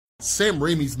Sam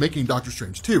Raimi's making Doctor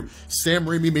Strange 2. Sam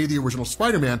Raimi made the original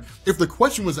Spider-Man. If the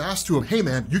question was asked to him, hey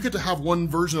man, you get to have one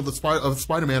version of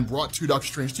Spider-Man brought to Doctor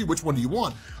Strange 2, which one do you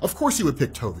want? Of course he would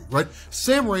pick Tobey, right?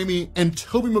 Sam Raimi and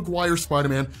Tobey Maguire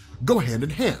Spider-Man go hand in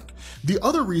hand. The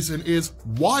other reason is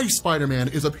why Spider-Man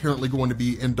is apparently going to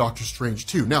be in Doctor Strange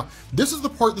 2. Now, this is the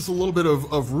part that's a little bit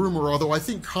of rumor, although I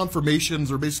think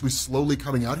confirmations are basically slowly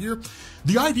coming out here.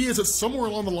 The idea is that somewhere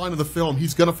along the line of the film,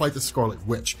 he's gonna fight the Scarlet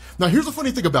Witch. Now, here's the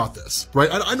funny thing about this, right?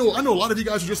 I know a lot of you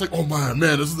guys are just like, oh man,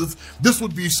 this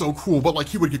would be so cool, but like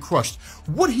he would get crushed.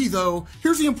 Would he though?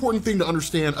 Here's the important thing to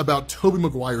understand about Tobey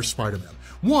Maguire's Spider-Man.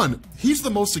 One, he's the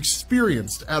most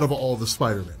experienced out of all the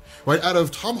Spider-Men. Right, out of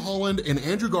Tom Holland and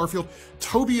Andrew Garfield,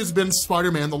 Tobey has been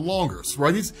Spider-Man the longest,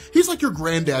 right? He's like your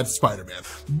granddad's Spider-Man.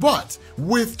 But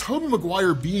with Tobey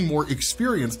Maguire being more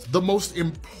experienced, the most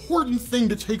important thing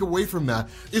to take away from that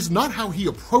is not how he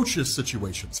approaches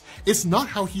situations. It's not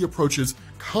how he approaches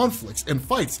conflicts and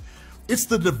fights. It's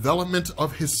the development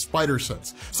of his spider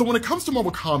sense. So when it comes to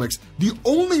Marvel Comics, the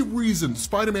only reason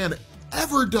Spider-Man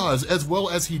ever does as well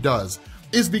as he does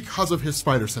is because of his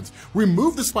spider sense.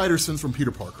 Remove the spider sense from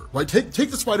Peter Parker, right? Take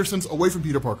the spider sense away from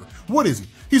Peter Parker. What is he?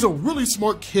 He's a really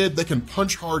smart kid that can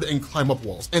punch hard and climb up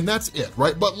walls, and that's it,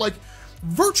 right? But like,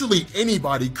 virtually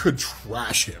anybody could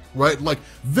trash him, right? Like,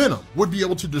 Venom would be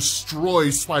able to destroy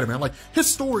Spider-Man. Like, his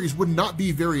stories would not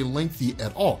be very lengthy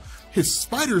at all. His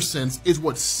spider sense is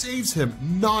what saves him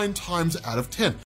 9 times out of 10.